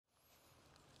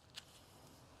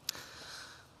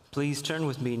Please turn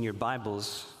with me in your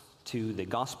Bibles to the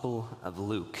Gospel of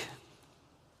Luke,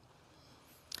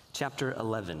 chapter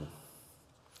 11.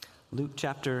 Luke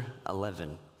chapter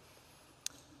 11.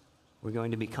 We're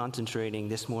going to be concentrating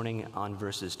this morning on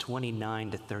verses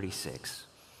 29 to 36.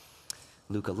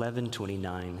 Luke 11,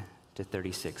 29 to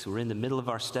 36. We're in the middle of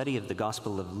our study of the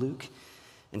Gospel of Luke,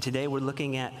 and today we're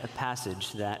looking at a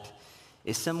passage that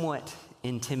is somewhat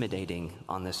intimidating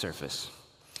on the surface.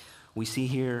 We see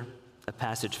here a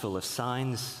passage full of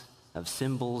signs, of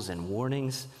symbols and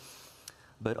warnings,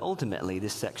 but ultimately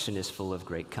this section is full of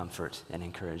great comfort and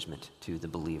encouragement to the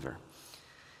believer.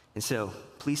 And so,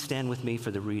 please stand with me for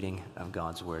the reading of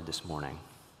God's Word this morning.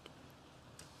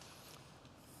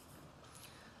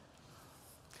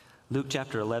 Luke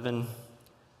chapter 11,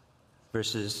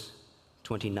 verses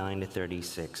 29 to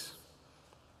 36.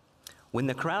 When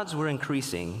the crowds were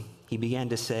increasing, he began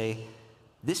to say,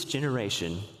 "This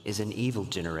generation is an evil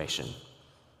generation.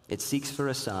 It seeks for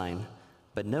a sign,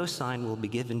 but no sign will be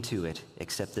given to it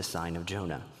except the sign of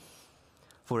Jonah.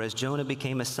 For as Jonah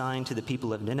became a sign to the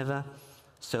people of Nineveh,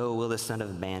 so will the Son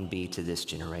of Man be to this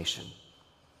generation.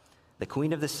 The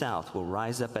queen of the south will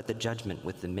rise up at the judgment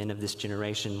with the men of this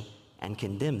generation and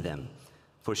condemn them,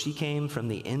 for she came from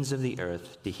the ends of the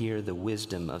earth to hear the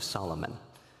wisdom of Solomon.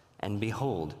 And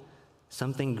behold,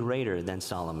 something greater than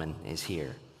Solomon is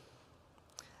here.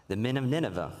 The men of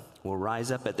Nineveh will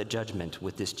rise up at the judgment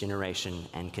with this generation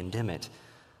and condemn it,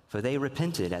 for they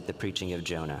repented at the preaching of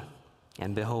Jonah.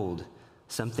 And behold,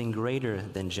 something greater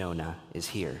than Jonah is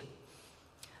here.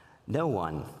 No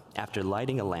one, after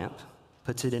lighting a lamp,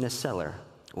 puts it in a cellar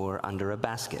or under a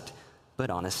basket, but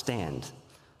on a stand,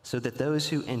 so that those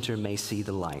who enter may see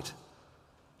the light.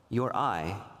 Your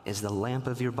eye is the lamp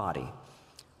of your body.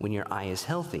 When your eye is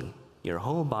healthy, your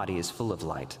whole body is full of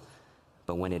light.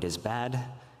 But when it is bad,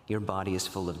 your body is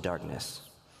full of darkness.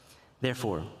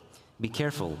 Therefore, be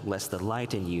careful lest the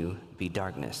light in you be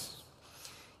darkness.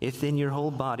 If then your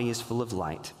whole body is full of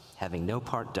light, having no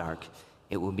part dark,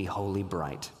 it will be wholly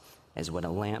bright, as when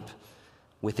a lamp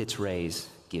with its rays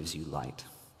gives you light."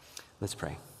 Let's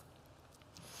pray.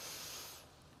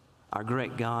 Our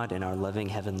great God and our loving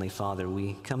Heavenly Father,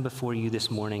 we come before you this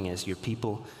morning as your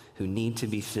people who need to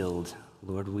be filled.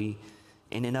 Lord,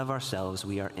 in and of ourselves,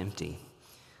 we are empty.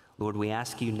 Lord, we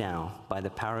ask you now, by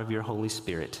the power of your Holy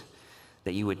Spirit,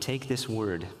 that you would take this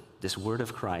word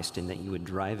of Christ, and that you would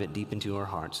drive it deep into our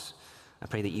hearts. I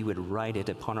pray that you would write it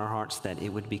upon our hearts, that it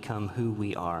would become who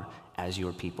we are as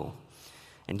your people.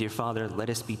 And dear Father, let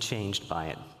us be changed by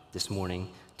it this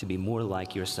morning to be more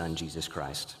like your Son, Jesus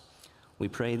Christ. We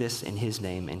pray this in his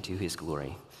name and to his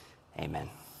glory. Amen.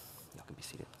 You can be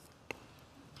seated.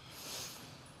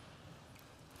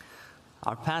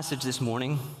 Our passage this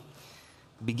morning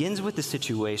begins with the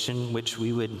situation which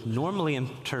we would normally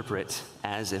interpret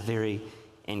as a very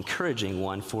encouraging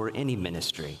one for any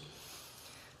ministry.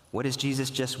 What has Jesus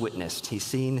just witnessed? He's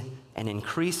seen an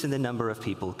increase in the number of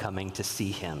people coming to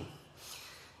see him.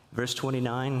 Verse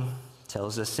 29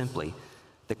 tells us simply,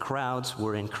 the crowds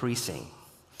were increasing.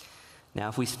 Now,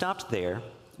 if we stopped there,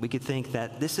 we could think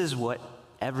that this is what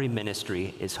every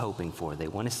ministry is hoping for. They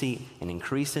want to see an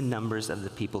increase in numbers of the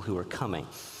people who are coming.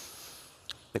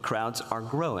 The crowds are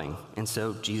growing, and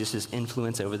so Jesus'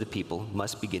 influence over the people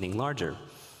must be getting larger.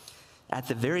 At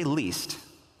the very least,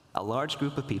 a large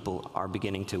group of people are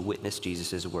beginning to witness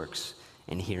Jesus' works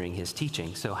and hearing his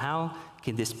teaching. So how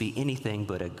can this be anything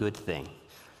but a good thing?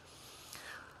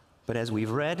 But as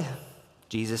we've read,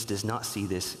 Jesus does not see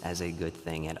this as a good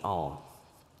thing at all.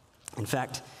 In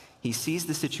fact, he sees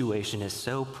the situation as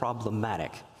so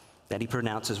problematic that he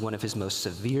pronounces one of his most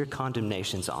severe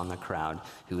condemnations on the crowd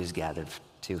who is gathered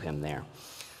to him there.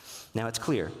 Now, it's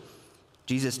clear,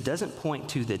 Jesus doesn't point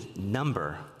to the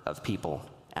number of people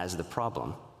as the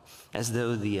problem, as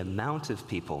though the amount of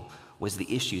people was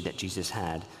the issue that Jesus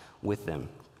had with them.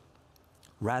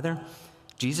 Rather,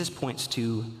 Jesus points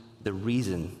to the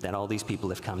reason that all these people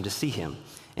have come to see him,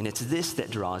 and it's this that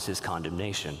draws his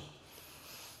condemnation.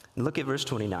 Look at verse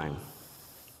 29.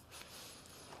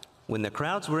 When the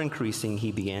crowds were increasing,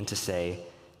 he began to say,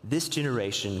 "This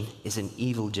generation is an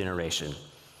evil generation.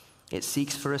 It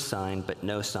seeks for a sign, but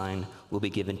no sign will be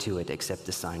given to it except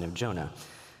the sign of Jonah."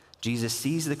 Jesus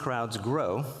sees the crowds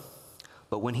grow,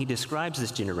 but when he describes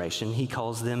this generation, he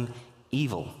calls them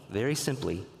evil, very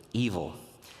simply, evil.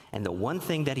 And the one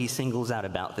thing that he singles out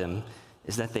about them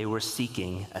is that they were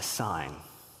seeking a sign.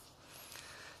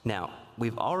 Now,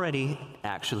 we've already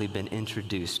actually been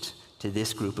introduced to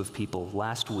this group of people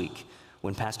last week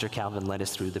when Pastor Calvin led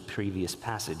us through the previous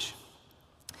passage.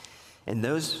 In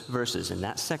those verses, in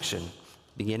that section,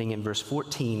 beginning in verse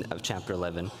 14 of chapter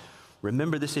 11,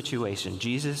 Remember the situation.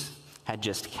 Jesus had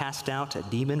just cast out a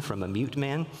demon from a mute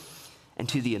man, and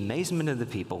to the amazement of the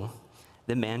people,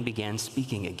 the man began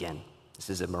speaking again. This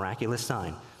is a miraculous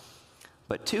sign.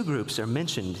 But two groups are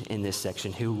mentioned in this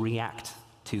section who react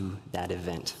to that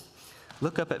event.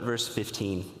 Look up at verse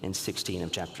 15 and 16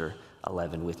 of chapter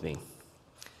 11 with me.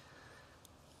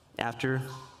 After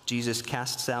Jesus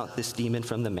casts out this demon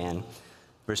from the man,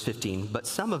 verse 15, but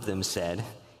some of them said,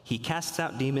 he casts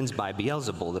out demons by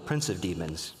Beelzebul, the prince of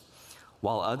demons,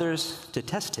 while others, to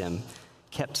test him,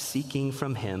 kept seeking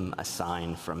from him a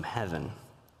sign from heaven.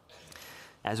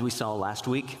 As we saw last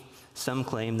week, some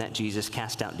claim that Jesus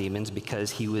cast out demons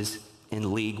because he was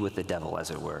in league with the devil,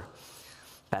 as it were.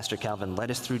 Pastor Calvin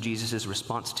led us through Jesus'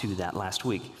 response to that last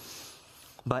week.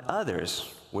 But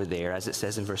others were there, as it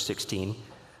says in verse 16,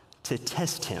 to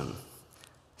test him,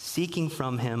 seeking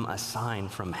from him a sign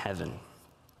from heaven.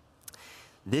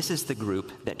 This is the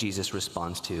group that Jesus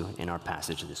responds to in our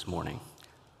passage this morning.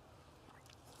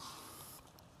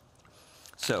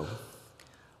 So,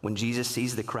 when Jesus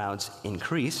sees the crowds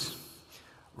increase,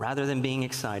 rather than being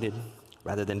excited,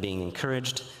 rather than being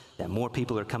encouraged that more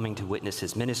people are coming to witness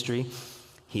his ministry,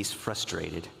 he's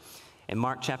frustrated. In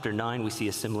Mark chapter 9, we see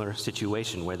a similar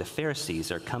situation where the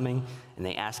Pharisees are coming and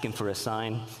they ask him for a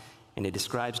sign, and it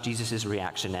describes Jesus'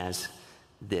 reaction as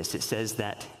this. It says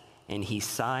that, and he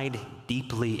sighed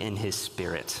deeply in his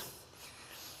spirit.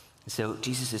 So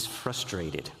Jesus is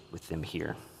frustrated with them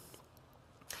here.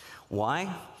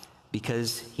 Why?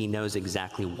 Because he knows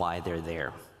exactly why they're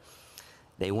there.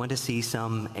 They want to see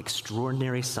some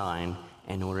extraordinary sign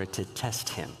in order to test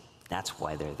him. That's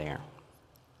why they're there.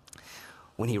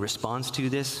 When he responds to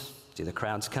this, to the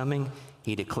crowds coming,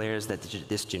 he declares that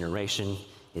this generation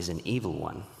is an evil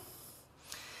one.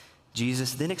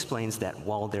 Jesus then explains that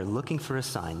while they're looking for a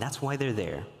sign, that's why they're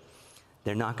there,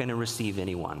 they're not going to receive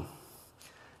anyone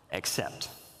except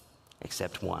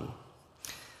one.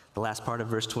 The last part of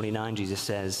verse 29, Jesus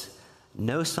says,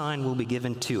 no sign will be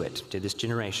given to it, to this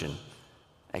generation,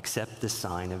 except the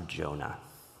sign of Jonah.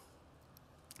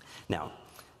 Now,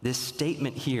 this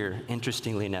statement here,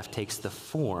 interestingly enough, takes the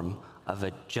form of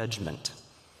a judgment.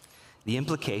 The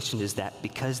implication is that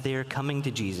because they are coming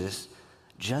to Jesus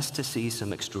just to see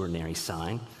some extraordinary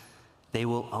sign, they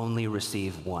will only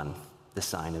receive one, the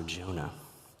sign of Jonah.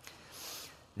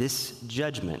 This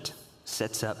judgment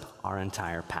sets up our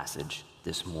entire passage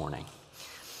this morning.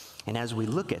 And as we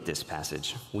look at this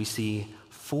passage, we see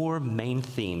four main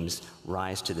themes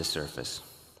rise to the surface.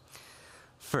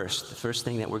 First, the first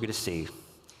thing that we're going to see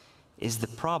is the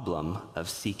problem of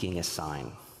seeking a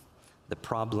sign. The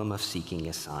problem of seeking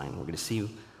a sign. We're going to see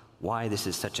why this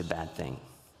is such a bad thing.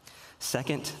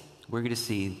 Second, we're going to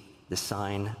see the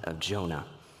sign of Jonah.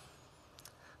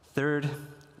 Third,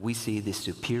 we see the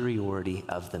superiority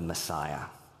of the Messiah.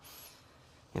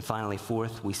 And finally,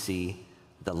 fourth, we see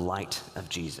the light of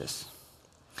Jesus.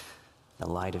 The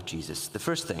light of Jesus. The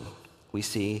first thing we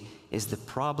see is the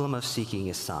problem of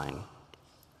seeking a sign.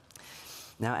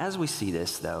 Now, as we see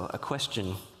this, though, a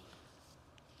question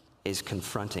is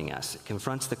confronting us. It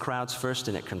confronts the crowds first,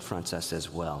 and it confronts us as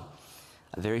well.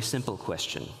 A very simple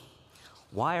question.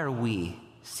 Why are we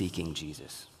seeking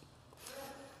Jesus?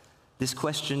 This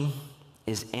question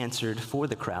is answered for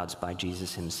the crowds by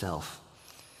Jesus himself.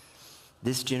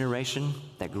 This generation,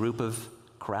 that group of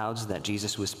crowds that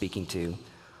Jesus was speaking to,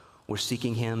 were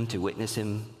seeking him to witness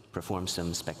him perform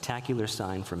some spectacular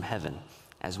sign from heaven.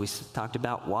 As we talked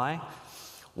about, why?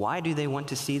 Why do they want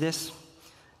to see this?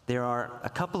 There are a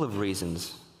couple of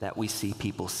reasons that we see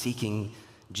people seeking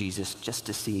Jesus just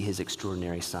to see his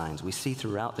extraordinary signs. We see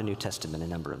throughout the New Testament a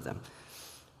number of them.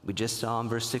 We just saw in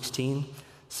verse 16,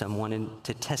 some wanted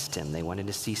to test him. They wanted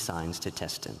to see signs to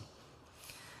test him.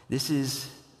 This is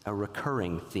a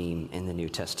recurring theme in the New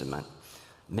Testament.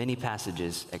 Many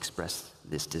passages express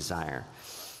this desire.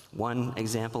 One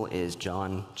example is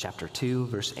John chapter 2,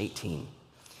 verse 18.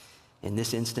 In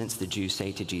this instance, the Jews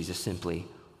say to Jesus simply,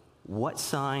 "What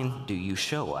sign do you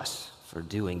show us for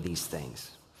doing these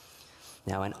things?"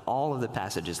 Now, in all of the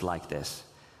passages like this,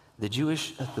 the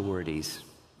Jewish authorities,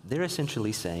 they're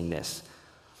essentially saying this: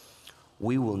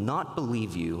 we will not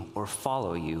believe you or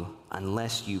follow you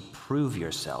unless you prove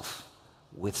yourself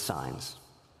with signs.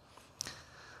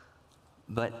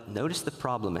 But notice the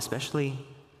problem, especially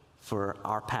for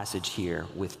our passage here,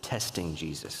 with testing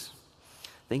Jesus.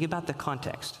 Think about the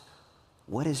context.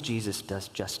 What has Jesus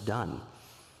just done?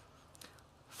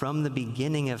 From the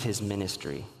beginning of his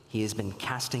ministry, he has been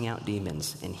casting out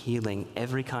demons and healing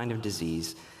every kind of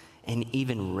disease and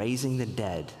even raising the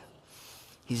dead.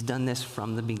 He's done this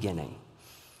from the beginning.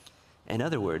 In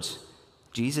other words,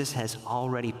 Jesus has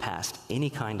already passed any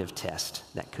kind of test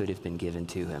that could have been given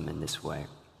to him in this way.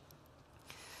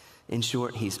 In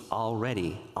short, he's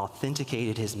already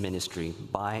authenticated his ministry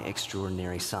by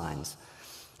extraordinary signs,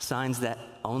 signs that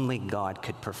only God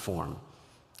could perform.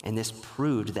 And this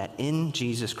proved that in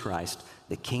Jesus Christ,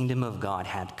 the kingdom of God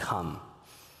had come.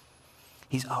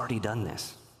 He's already done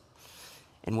this.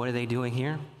 And what are they doing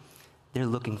here? They're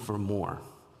looking for more.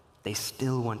 They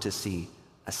still want to see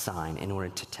a sign in order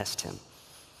to test him.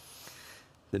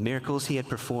 The miracles he had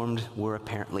performed were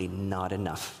apparently not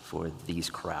enough for these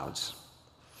crowds.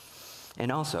 And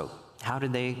also, how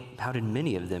did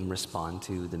many of them respond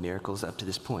to the miracles up to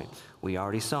this point? We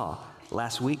already saw.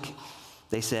 Last week,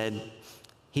 they said,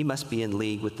 he must be in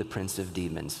league with the prince of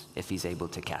demons if he's able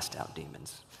to cast out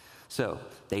demons. So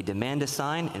they demand a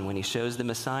sign, and when he shows them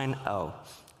a sign, oh,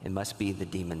 it must be the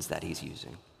demons that he's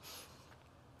using.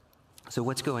 So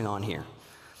what's going on here?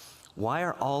 Why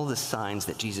are all the signs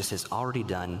that Jesus has already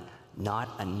done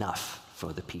not enough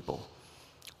for the people?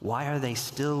 Why are they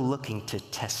still looking to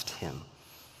test him?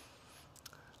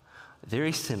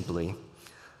 Very simply,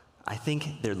 I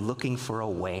think they're looking for a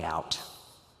way out.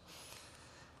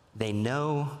 They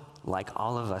know, like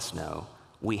all of us know,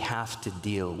 we have to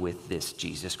deal with this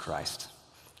Jesus Christ.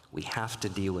 We have to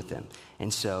deal with him.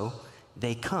 And so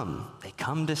they come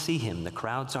to see him. The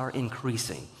crowds are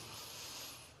increasing.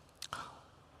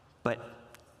 But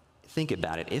think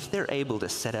about it. If they're able to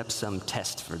set up some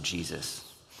test for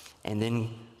Jesus and then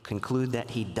conclude that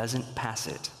he doesn't pass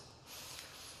it,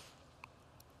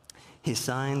 his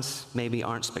signs maybe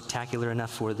aren't spectacular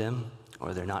enough for them,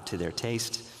 or they're not to their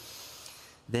taste,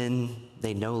 then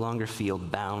they no longer feel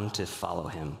bound to follow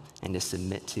him and to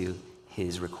submit to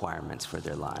his requirements for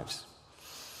their lives.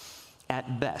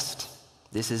 At best,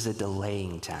 this is a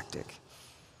delaying tactic.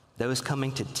 Those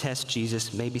coming to test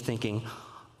Jesus may be thinking,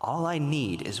 all I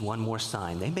need is one more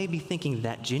sign. They may be thinking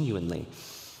that genuinely,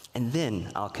 and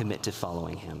then I'll commit to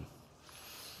following him.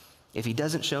 If he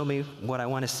doesn't show me what I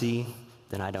want to see,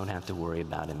 then I don't have to worry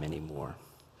about him anymore.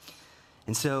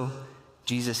 And so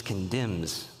Jesus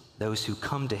condemns those who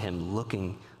come to him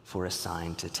looking for a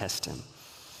sign to test him.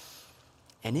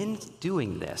 And in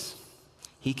doing this,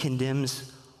 he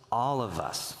condemns all of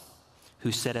us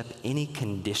who set up any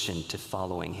condition to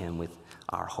following him with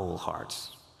our whole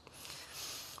hearts.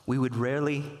 We would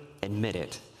rarely admit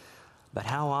it, but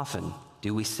how often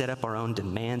do we set up our own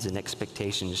demands and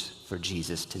expectations for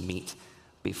Jesus to meet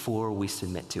before we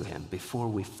submit to him, before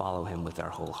we follow him with our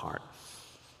whole heart?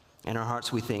 In our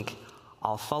hearts we think,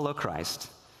 I'll follow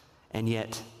Christ, and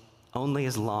yet only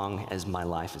as long as my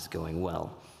life is going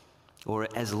well, or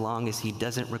as long as he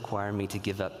doesn't require me to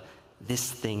give up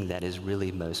this thing that is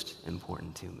really most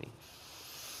important to me.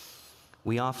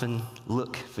 We often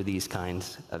look for these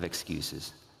kinds of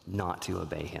excuses not to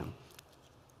obey him.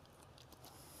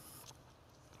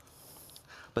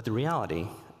 But the reality,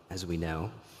 as we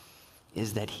know,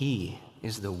 is that he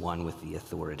is the one with the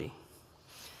authority.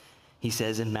 He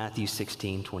says in Matthew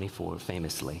 16:24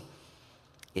 famously,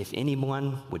 if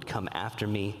anyone would come after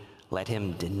me, let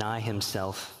him deny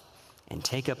himself and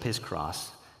take up his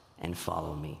cross and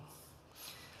follow me.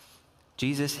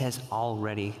 Jesus has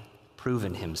already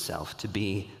proven himself to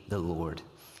be the Lord,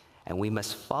 and we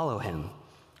must follow him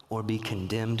or be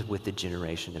condemned with the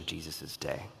generation of Jesus'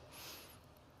 day.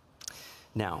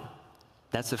 Now,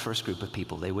 that's the first group of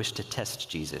people. They wish to test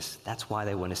Jesus. That's why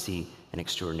they want to see an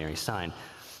extraordinary sign.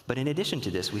 But in addition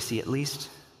to this, we see at least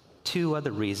two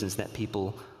other reasons that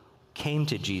people came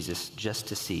to Jesus just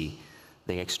to see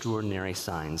the extraordinary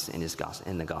signs in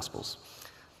the Gospels.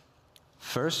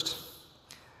 First,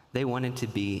 they wanted to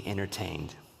be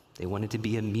entertained. They wanted to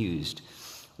be amused.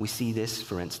 We see this,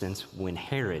 for instance, when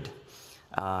Herod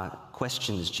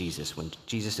questions Jesus. When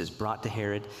Jesus is brought to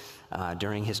Herod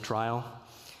during his trial,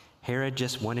 Herod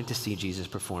just wanted to see Jesus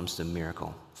perform some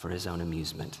miracle for his own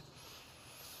amusement.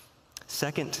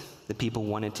 Second, the people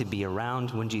wanted to be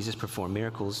around when Jesus performed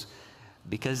miracles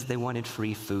because they wanted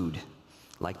free food,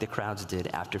 like the crowds did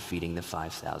after feeding the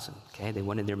 5,000. Okay? They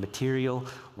wanted their material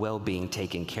well-being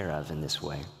taken care of in this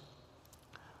way.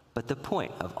 But the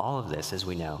point of all of this, as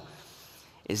we know,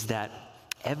 is that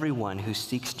everyone who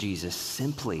seeks Jesus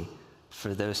simply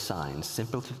for those signs,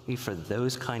 simply for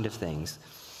those kind of things,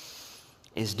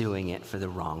 is doing it for the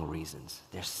wrong reasons.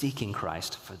 They're seeking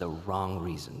Christ for the wrong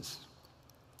reasons.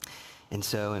 And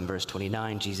so in verse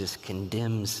 29, Jesus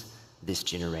condemns this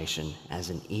generation as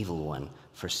an evil one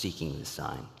for seeking the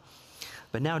sign.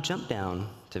 But now jump down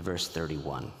to verse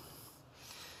 31.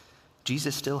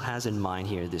 Jesus still has in mind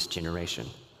here this generation.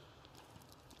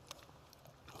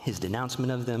 His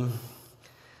denouncement of them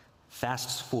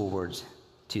fasts forward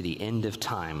to the end of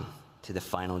time to the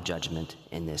final judgment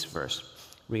in this verse.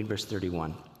 Read verse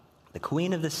 31. The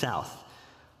queen of the south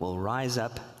will rise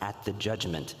up at the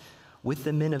judgment with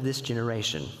the men of this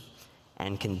generation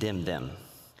and condemn them.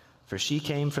 For she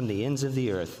came from the ends of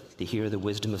the earth to hear the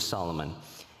wisdom of Solomon,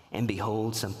 and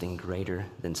behold, something greater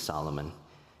than Solomon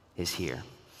is here.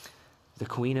 The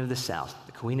queen of the south,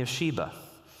 the queen of Sheba.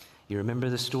 You remember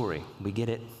the story. We get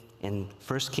it in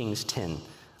 1 Kings 10.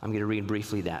 I'm going to read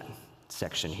briefly that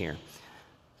section here.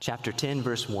 Chapter 10,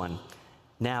 verse 1.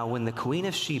 Now, when the queen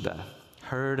of Sheba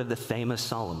heard of the fame of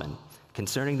Solomon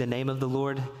concerning the name of the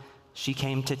Lord, she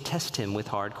came to test him with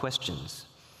hard questions.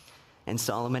 And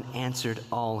Solomon answered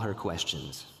all her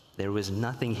questions. There was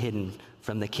nothing hidden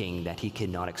from the king that he could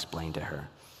not explain to her.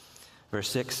 Verse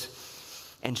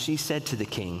 6, and she said to the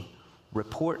king,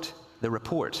 the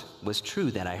report was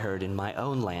true that I heard in my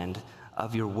own land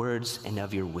of your words and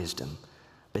of your wisdom.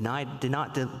 But I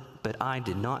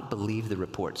did not believe the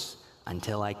reports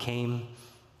until I came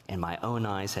and my own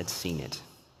eyes had seen it.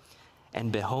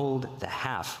 And behold, the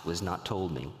half was not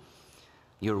told me.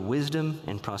 Your wisdom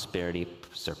and prosperity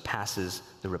surpasses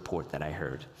the report that I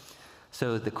heard.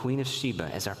 So the queen of Sheba,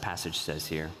 as our passage says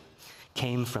here,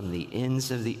 came from the ends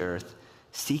of the earth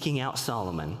seeking out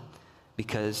Solomon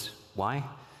because, why?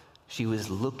 She was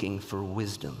looking for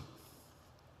wisdom.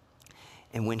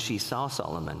 And when she saw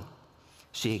Solomon,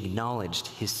 she acknowledged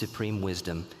his supreme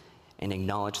wisdom and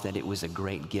acknowledged that it was a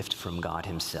great gift from God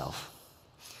himself.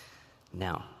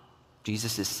 Now,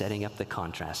 Jesus is setting up the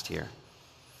contrast here.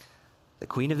 The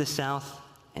queen of the south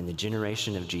and the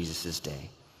generation of Jesus' day.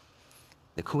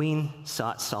 The queen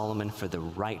sought Solomon for the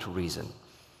right reason,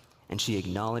 and she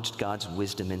acknowledged God's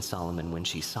wisdom in Solomon when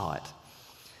she saw it.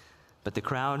 But the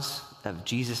crowds of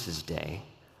Jesus' day,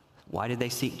 why did they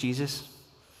seek Jesus?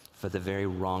 For the very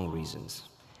wrong reasons.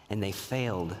 And they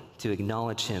failed to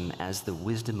acknowledge him as the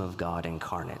wisdom of God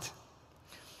incarnate.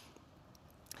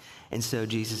 And so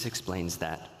Jesus explains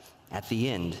that at the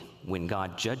end, when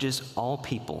God judges all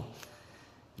people,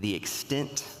 the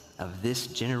extent of this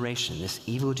generation, this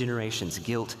evil generation's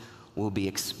guilt, will be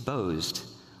exposed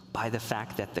by the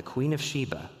fact that the queen of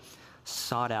Sheba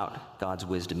sought out God's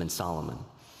wisdom in Solomon,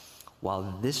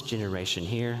 while this generation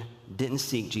here didn't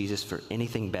seek Jesus for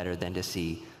anything better than to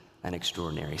see an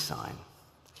extraordinary sign.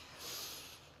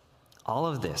 All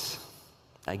of this,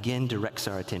 again, directs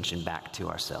our attention back to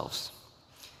ourselves.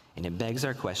 And it begs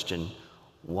our question,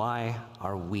 why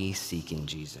are we seeking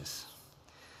Jesus?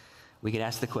 We could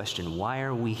ask the question, why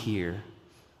are we here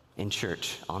in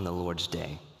church on the Lord's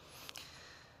Day?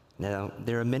 Now,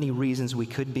 there are many reasons we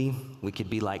could be. We could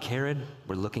be like Herod.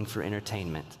 We're looking for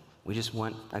entertainment. We just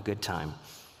want a good time.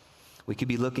 We could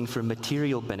be looking for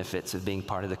material benefits of being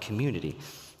part of the community,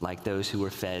 like those who were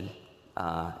fed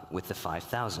with the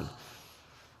 5,000.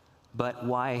 But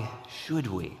why should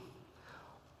we?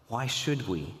 Why should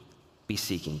we be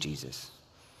seeking Jesus?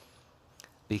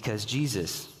 Because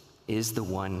Jesus is the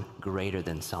one greater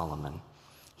than Solomon.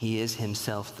 He is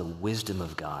himself the wisdom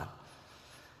of God.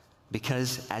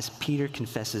 Because as Peter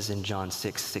confesses in John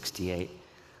 6:68,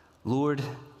 Lord,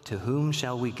 to whom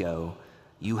shall we go?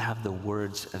 You have the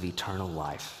words of eternal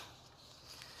life.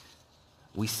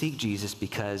 We seek Jesus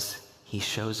because he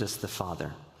shows us the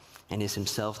Father and is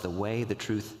himself the way, the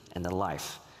truth, and the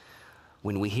life.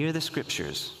 When we hear the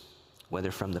scriptures,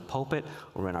 whether from the pulpit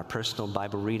or in our personal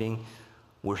Bible reading,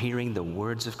 we're hearing the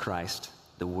words of Christ,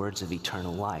 the words of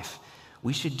eternal life.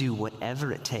 We should do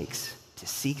whatever it takes to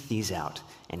seek these out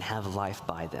and have life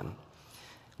by them.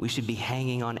 We should be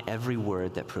hanging on every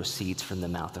word that proceeds from the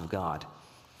mouth of God.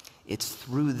 It's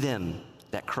through them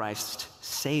that Christ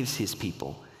saves his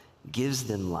people, gives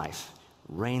them life,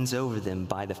 reigns over them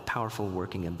by the powerful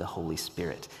working of the Holy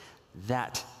Spirit.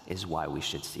 That is why we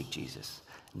should seek Jesus,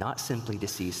 not simply to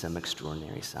see some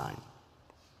extraordinary sign.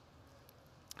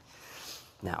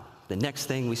 Now, the next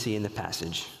thing we see in the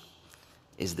passage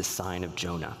is the sign of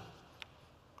Jonah.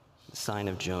 The sign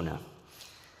of Jonah.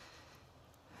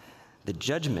 The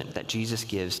judgment that Jesus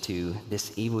gives to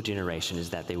this evil generation is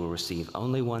that they will receive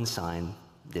only one sign,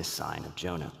 this sign of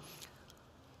Jonah.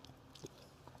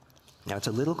 Now, it's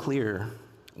a little clearer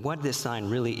what this sign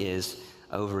really is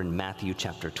over in Matthew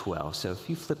chapter 12. So if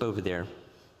you flip over there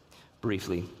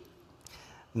briefly,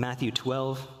 Matthew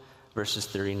 12, verses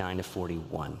 39 to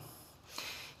 41.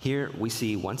 Here we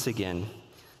see once again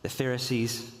the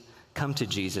Pharisees come to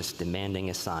Jesus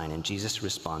demanding a sign, and Jesus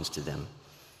responds to them.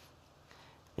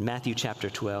 In Matthew chapter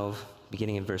 12,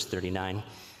 beginning in verse 39,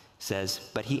 says,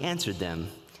 "But he answered them,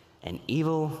 an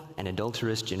evil and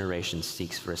adulterous generation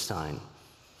seeks for a sign.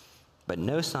 But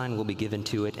no sign will be given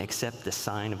to it except the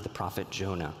sign of the prophet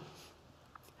Jonah.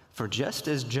 For just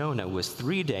as Jonah was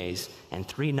 3 days and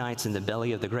 3 nights in the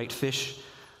belly of the great fish,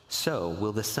 so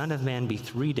will the Son of Man be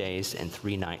 3 days and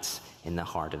 3 nights in the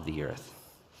heart of the earth.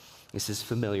 This is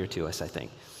familiar to us, I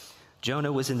think.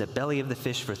 Jonah was in the belly of the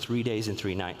fish for 3 days and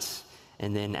 3 nights,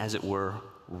 and then, as it were,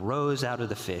 rose out of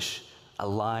the fish,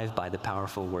 alive by the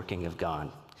powerful working of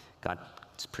God. God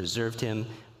preserved him,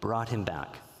 brought him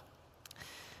back.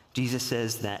 Jesus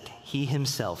says that he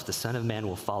himself, the Son of Man,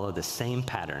 will follow the same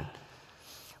pattern.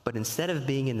 But instead of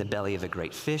being in the belly of a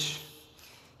great fish,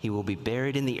 he will be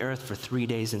buried in the earth for 3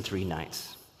 days and 3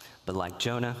 nights. But like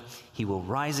Jonah, he will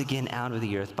rise again out of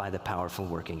the earth by the powerful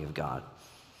working of God.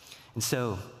 And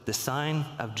so the sign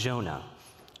of Jonah,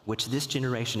 which this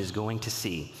generation is going to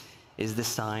see, is the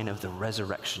sign of the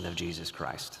resurrection of Jesus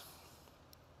Christ.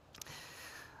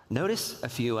 Notice a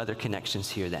few other connections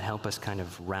here that help us kind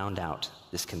of round out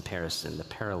this comparison, the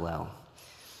parallel.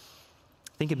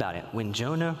 Think about it. When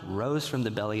Jonah rose from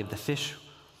the belly of the fish,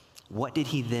 what did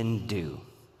he then do?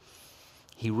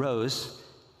 He rose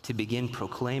to begin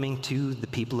proclaiming to the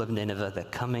people of Nineveh the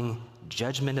coming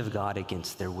judgment of God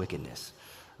against their wickedness.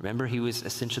 Remember, he was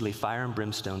essentially fire and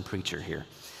brimstone preacher here.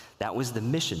 That was the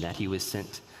mission that he was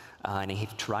sent, and he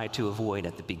tried to avoid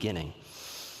at the beginning.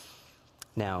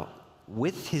 Now,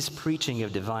 with his preaching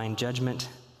of divine judgment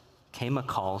came a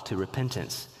call to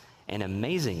repentance. And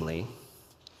amazingly,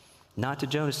 not to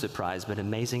Jonah's surprise, but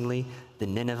amazingly, the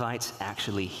Ninevites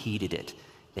actually heeded it.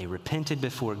 They repented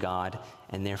before God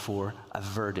and therefore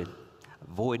avoided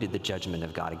the judgment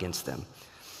of God against them.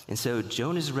 And so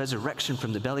Jonah's resurrection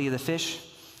from the belly of the fish,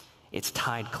 it's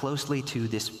tied closely to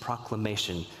this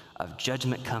proclamation of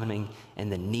judgment coming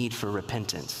and the need for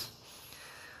repentance.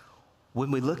 When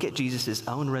we look at Jesus'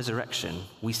 own resurrection,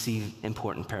 we see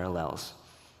important parallels.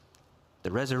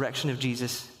 The resurrection of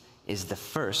Jesus is the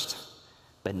first,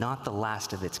 but not the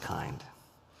last of its kind.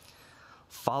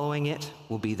 Following it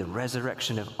will be the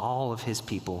resurrection of all of his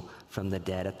people from the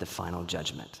dead at the final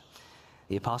judgment.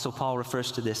 The Apostle Paul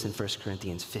refers to this in 1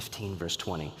 Corinthians 15, verse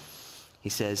 20. He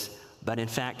says, "But in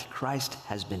fact, Christ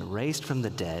has been raised from the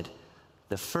dead,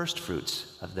 the first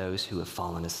fruits of those who have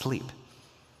fallen asleep."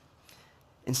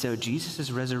 And so Jesus'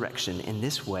 resurrection in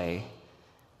this way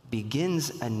begins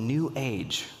a new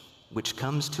age, which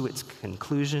comes to its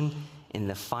conclusion in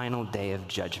the final day of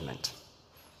judgment.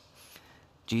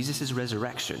 Jesus'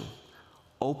 resurrection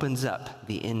opens up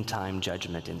the end-time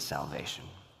judgment and salvation.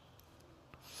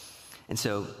 And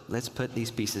so let's put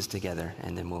these pieces together,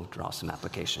 and then we'll draw some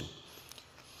application.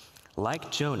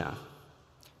 Like Jonah,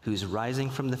 whose rising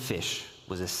from the fish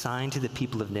was a sign to the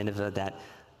people of Nineveh that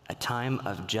a time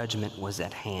of judgment was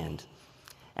at hand,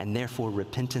 and therefore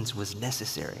repentance was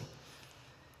necessary.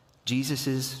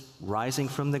 Jesus' rising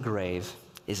from the grave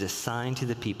is a sign to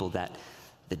the people that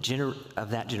of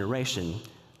that generation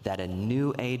that a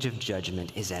new age of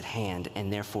judgment is at hand,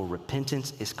 and therefore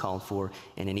repentance is called for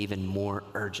in an even more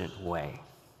urgent way.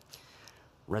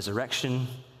 Resurrection,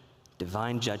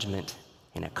 divine judgment,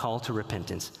 and a call to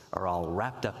repentance are all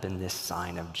wrapped up in this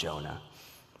sign of Jonah.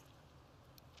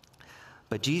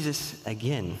 But Jesus,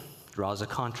 again, draws a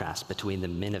contrast between the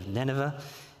men of Nineveh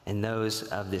and those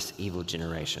of this evil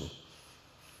generation.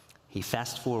 He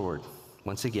fast forward,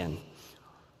 once again.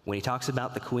 When he talks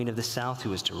about the queen of the south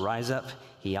who is to rise up,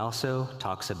 he also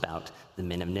talks about the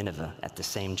men of Nineveh at the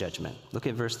same judgment. Look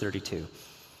at verse 32.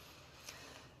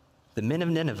 "The men of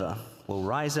Nineveh will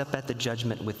rise up at the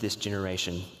judgment with this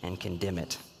generation and condemn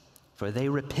it, for they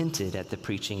repented at the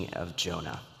preaching of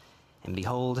Jonah. And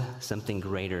behold, something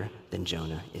greater than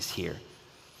Jonah is here."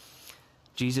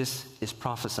 Jesus is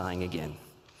prophesying again.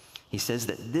 He says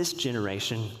that this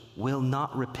generation will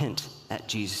not repent at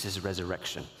Jesus'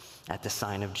 resurrection, at the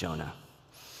sign of Jonah.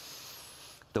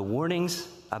 The warnings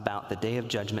about the day of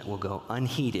judgment will go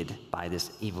unheeded by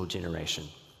this evil generation.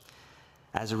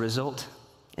 As a result,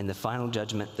 in the final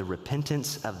judgment, the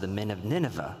repentance of the men of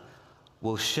Nineveh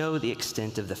will show the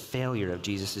extent of the failure of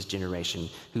Jesus' generation,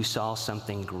 who saw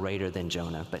something greater than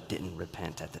Jonah but didn't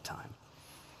repent at the time.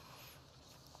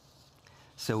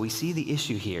 So we see the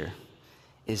issue here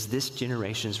is this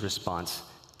generation's response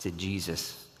to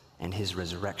Jesus and his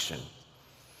resurrection.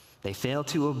 They failed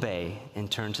to obey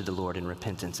and turn to the Lord in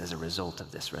repentance as a result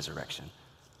of this resurrection.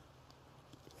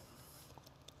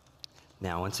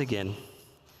 Now, once again,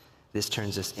 this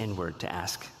turns us inward to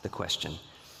ask the question,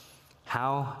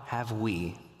 how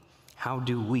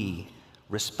do we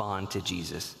respond to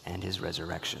Jesus and his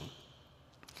resurrection?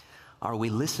 Are we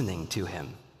listening to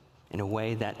him in a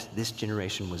way that this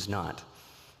generation was not?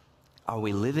 Are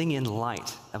we living in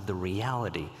light of the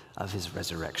reality of his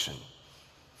resurrection?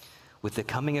 With the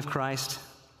coming of Christ,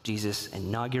 Jesus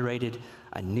inaugurated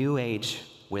a new age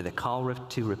where the call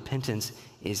to repentance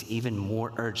is even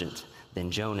more urgent than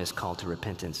Jonah's call to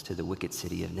repentance to the wicked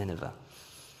city of Nineveh.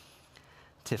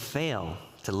 To fail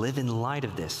to live in light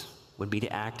of this would be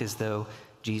to act as though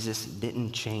Jesus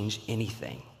didn't change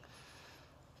anything,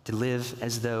 to live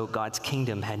as though God's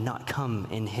kingdom had not come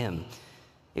in him.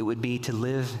 It would be to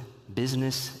live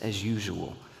business as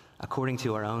usual, according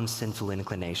to our own sinful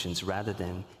inclinations, rather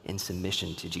than in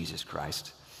submission to Jesus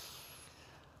Christ.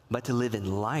 But to live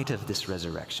in light of this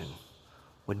resurrection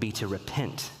would be to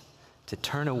repent, to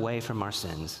turn away from our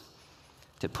sins,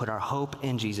 to put our hope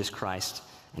in Jesus Christ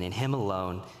and in him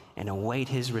alone, and await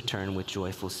his return with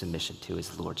joyful submission to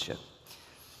his lordship.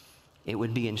 It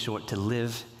would be, in short, to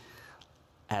live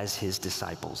as his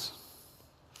disciples.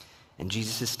 And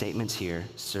Jesus' statements here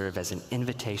serve as an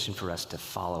invitation for us to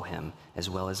follow him, as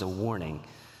well as a warning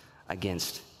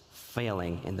against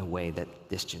failing in the way that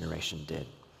this generation did.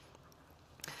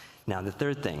 Now, the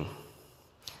third thing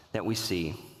that we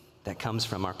see that comes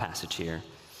from our passage here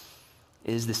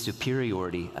is the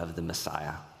superiority of the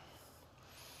Messiah.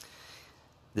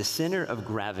 The center of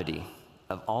gravity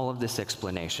of all of this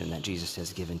explanation that Jesus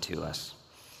has given to us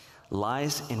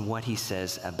lies in what he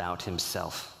says about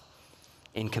himself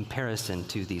in comparison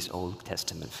to these Old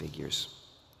Testament figures.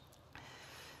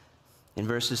 In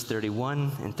verses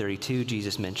 31 and 32,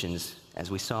 Jesus mentions, as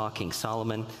we saw, King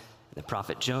Solomon, the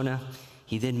prophet Jonah.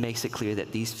 He then makes it clear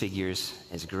that these figures,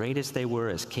 as great as they were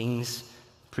as kings,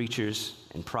 preachers,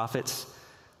 and prophets,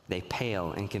 they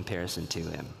pale in comparison to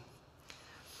him.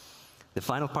 The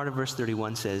final part of verse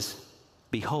 31 says,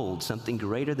 "Behold, something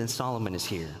greater than Solomon is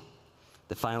here."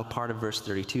 The final part of verse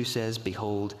 32 says,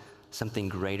 "Behold, something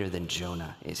greater than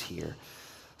Jonah is here."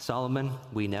 Solomon,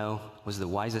 we know, was the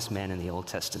wisest man in the Old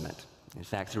Testament. In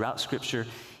fact, throughout Scripture,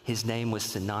 his name was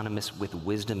synonymous with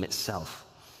wisdom itself.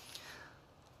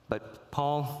 But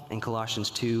Paul in Colossians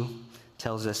 2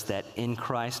 tells us that in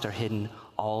Christ are hidden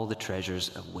all the treasures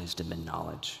of wisdom and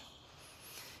knowledge.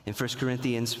 In 1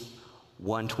 Corinthians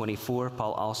 1:24,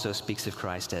 Paul also speaks of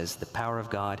Christ as the power of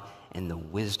God and the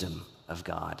wisdom of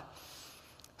God.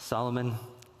 Solomon,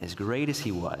 as great as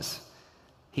he was,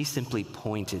 he simply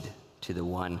pointed to the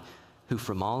one who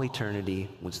from all eternity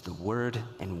was the word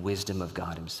and wisdom of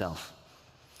God himself,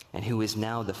 and who is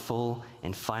now the full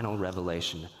and final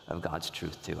revelation of God's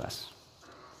truth to us.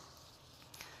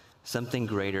 Something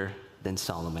greater than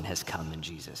Solomon has come in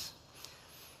Jesus.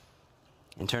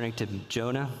 And turning to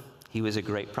Jonah, he was a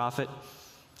great prophet.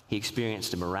 He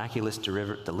experienced a miraculous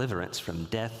deliverance from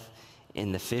death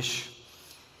in the fish.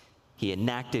 He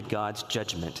enacted God's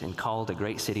judgment and called a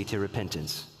great city to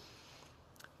repentance.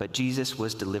 But Jesus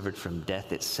was delivered from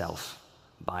death itself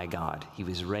by God. He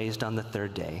was raised on the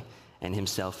third day, and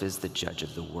himself is the judge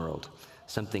of the world.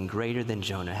 Something greater than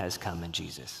Jonah has come in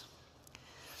Jesus.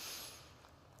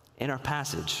 In our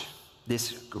passage,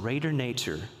 this greater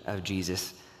nature of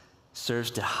Jesus serves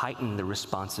to heighten the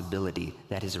responsibility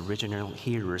that his original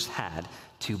hearers had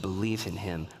to believe in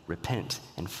him, repent,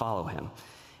 and follow him.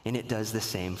 And it does the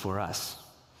same for us.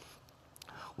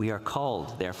 We are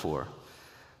called, therefore,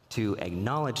 to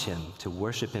acknowledge him, to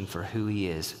worship him for who he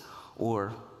is,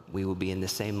 or we will be in the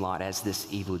same lot as this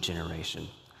evil generation.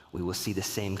 We will see the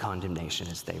same condemnation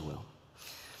as they will.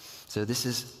 So this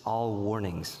is all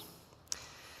warnings.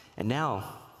 And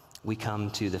now we come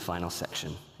to the final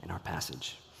section in our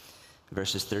passage,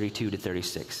 verses 32 to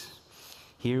 36.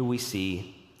 Here we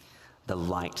see the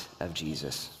light of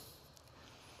Jesus.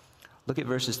 Look at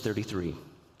verses 33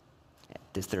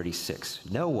 to 36.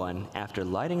 "No one, after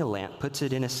lighting a lamp, puts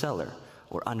it in a cellar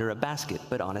or under a basket,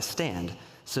 but on a stand,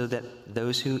 so that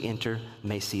those who enter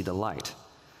may see the light.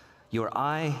 Your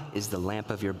eye is the lamp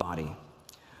of your body.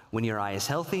 When your eye is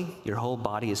healthy, your whole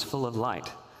body is full of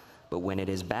light. But when it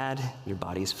is bad, your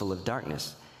body is full of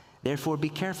darkness. Therefore be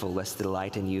careful lest the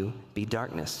light in you be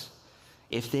darkness.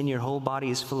 If then your whole body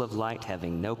is full of light,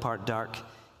 having no part dark,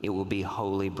 it will be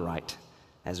wholly bright,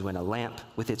 as when a lamp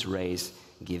with its rays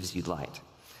gives you light."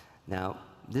 Now,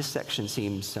 this section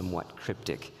seems somewhat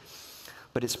cryptic,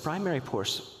 but its primary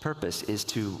purpose is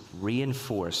to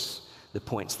reinforce the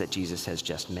points that Jesus has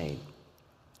just made.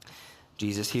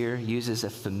 Jesus here uses a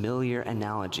familiar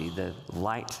analogy, the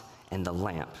light and the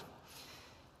lamp.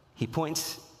 He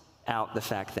points out the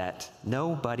fact that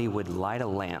nobody would light a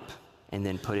lamp and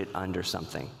then put it under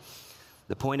something.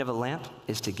 The point of a lamp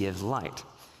is to give light.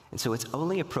 And so it's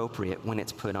only appropriate when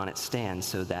it's put on its stand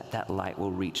so that that light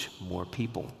will reach more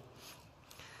people.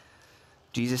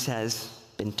 Jesus has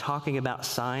been talking about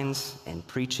signs and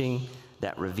preaching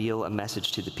that reveal a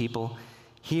message to the people.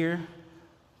 Here,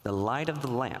 the light of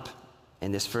the lamp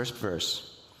in this first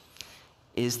verse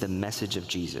is the message of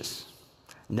Jesus.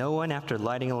 No one, after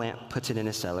lighting a lamp, puts it in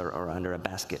a cellar or under a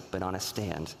basket, but on a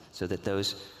stand, so that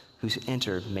those who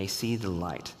enter may see the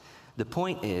light. The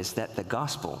point is that the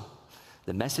gospel,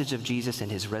 the message of Jesus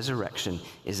and his resurrection,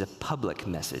 is a public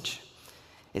message.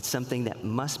 It's something that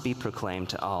must be proclaimed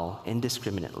to all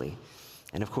indiscriminately.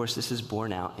 And of course, this is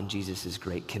borne out in Jesus'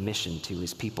 great commission to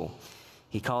his people.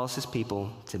 He calls his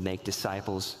people to make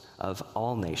disciples of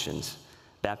all nations,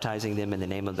 baptizing them in the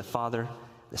name of the Father,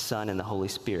 the Son, and the Holy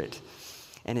Spirit.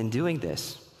 And in doing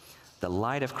this, the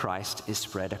light of Christ is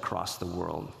spread across the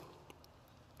world.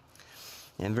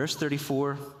 In verse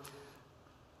 34,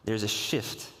 there's a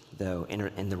shift, though,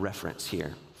 in the reference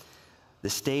here. The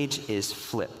stage is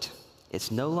flipped.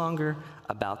 It's no longer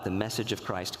about the message of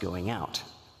Christ going out.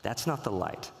 That's not the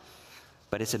light.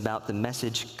 But it's about the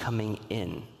message coming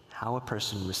in, how a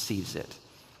person receives it.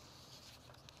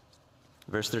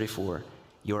 Verse 34,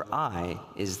 your eye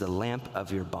is the lamp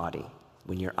of your body.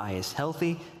 When your eye is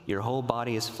healthy, your whole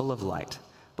body is full of light.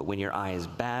 But when your eye is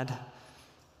bad,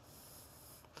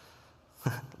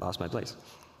 lost my place.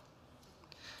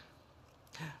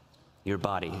 Your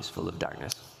body is full of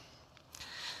darkness.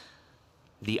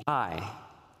 The eye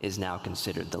is now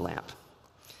considered the lamp.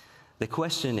 The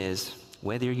question is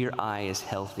whether your eye is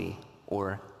healthy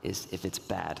or if it's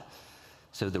bad.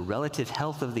 So the relative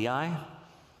health of the eye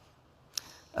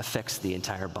affects the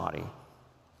entire body.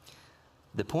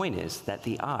 The point is that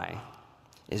the eye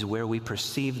is where we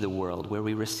perceive the world, where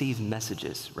we receive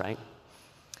messages, right?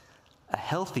 A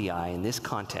healthy eye in this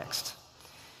context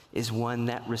is one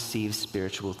that receives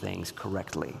spiritual things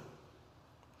correctly,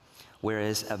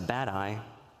 whereas a bad eye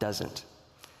doesn't.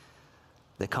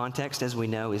 The context, as we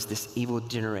know, is this evil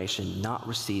generation not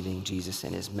receiving Jesus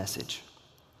and his message.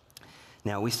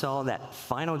 Now, we saw that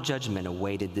final judgment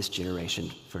awaited this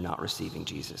generation for not receiving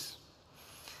Jesus.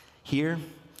 Here,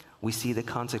 we see the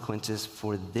consequences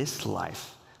for this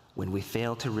life when we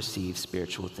fail to receive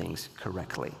spiritual things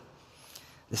correctly.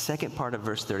 The second part of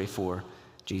verse 34,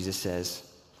 Jesus says,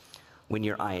 when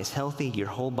your eye is healthy, your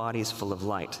whole body is full of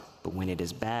light, but when it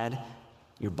is bad,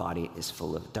 your body is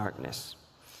full of darkness.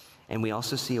 And we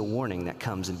also see a warning that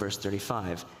comes in verse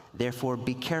 35, therefore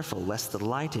be careful lest the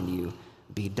light in you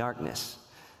be darkness.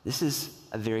 This is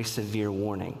a very severe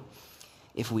warning.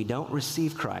 If we don't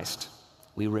receive Christ,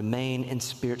 we remain in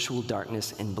spiritual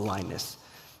darkness and blindness,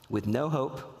 with no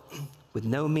hope, with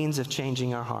no means of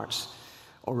changing our hearts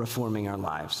or reforming our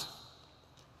lives.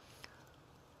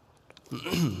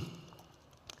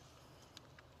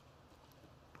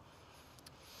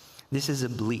 This is a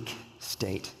bleak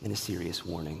state and a serious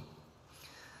warning.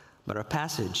 But our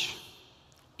passage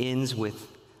ends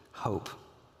with hope,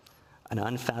 an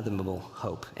unfathomable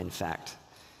hope, in fact.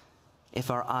 If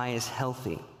our eye is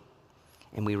healthy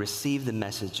and we receive the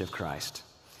message of Christ,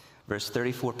 verse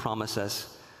 34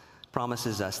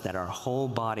 promises us that our whole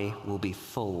body will be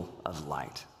full of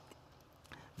light.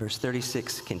 Verse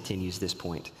 36 continues this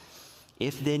point.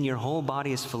 If then your whole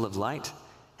body is full of light,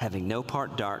 having no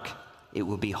part dark, it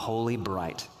will be wholly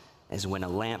bright, as when a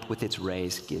lamp with its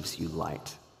rays gives you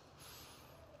light.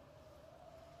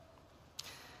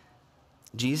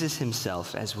 Jesus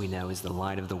himself, as we know, is the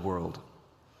light of the world.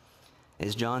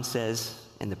 As John says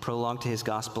in the prologue to his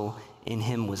gospel, in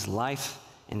him was life,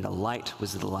 and the light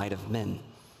was the light of men.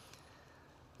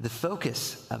 The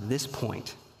focus of this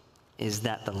point is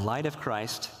that the light of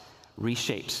Christ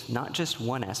reshapes not just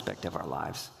one aspect of our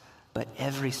lives, but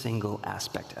every single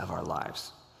aspect of our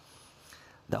lives.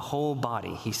 The whole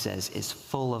body, he says, is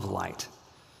full of light.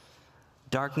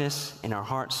 Darkness in our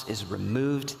hearts is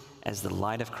removed as the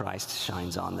light of Christ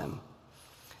shines on them.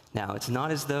 Now, it's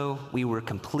not as though we were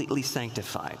completely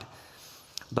sanctified,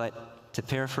 but to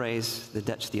paraphrase the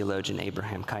Dutch theologian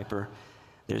Abraham Kuyper,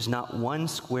 there's not 1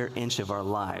 square inch of our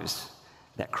lives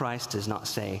that Christ does not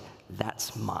say,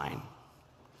 that's mine.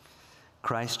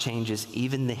 Christ changes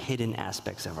even the hidden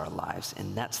aspects of our lives,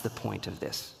 and that's the point of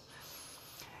this.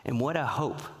 And what a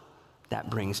hope that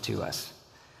brings to us.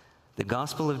 The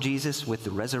gospel of Jesus with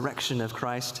the resurrection of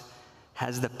Christ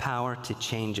has the power to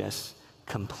change us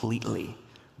completely,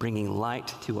 bringing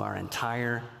light to our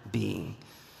entire being.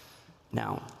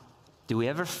 Now, do we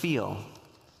ever feel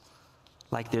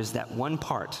like there's that one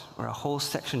part or a whole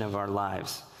section of our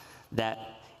lives that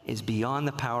is beyond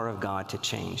the power of God to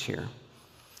change here?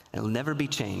 It'll never be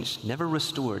changed, never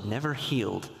restored, never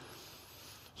healed.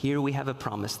 Here we have a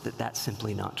promise that that's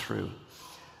simply not true,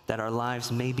 that our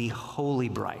lives may be wholly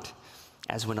bright,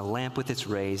 as when a lamp with its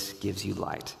rays gives you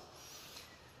light.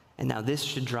 And now this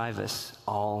should drive us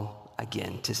all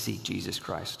again to seek Jesus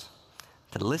Christ,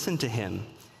 to listen to him,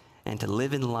 and to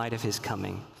live in light of his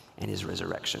coming and his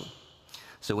resurrection.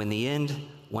 So in the end,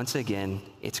 once again,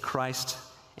 it's Christ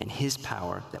and his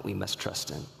power that we must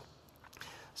trust in.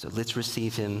 So let's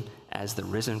receive him as the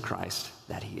risen Christ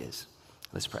that he is.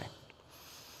 Let's pray.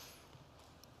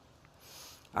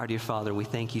 Our dear Father, we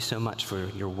thank you so much for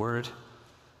your word.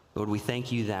 Lord, we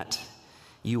thank you that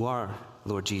you are,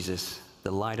 Lord Jesus,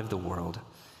 the light of the world,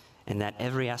 and that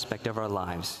every aspect of our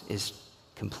lives is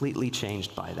completely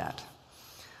changed by that.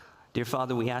 Dear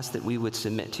Father, we ask that we would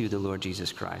submit to the Lord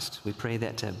Jesus Christ. We pray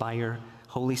that by your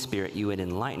Holy Spirit, you would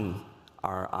enlighten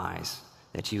our eyes,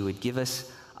 that you would give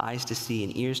us eyes to see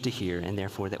and ears to hear, and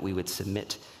therefore that we would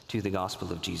submit to the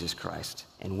gospel of Jesus Christ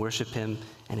and worship him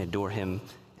and adore him,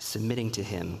 submitting to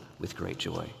him with great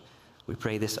joy. We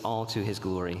pray this all to his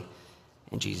glory.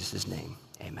 In Jesus' name,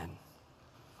 amen.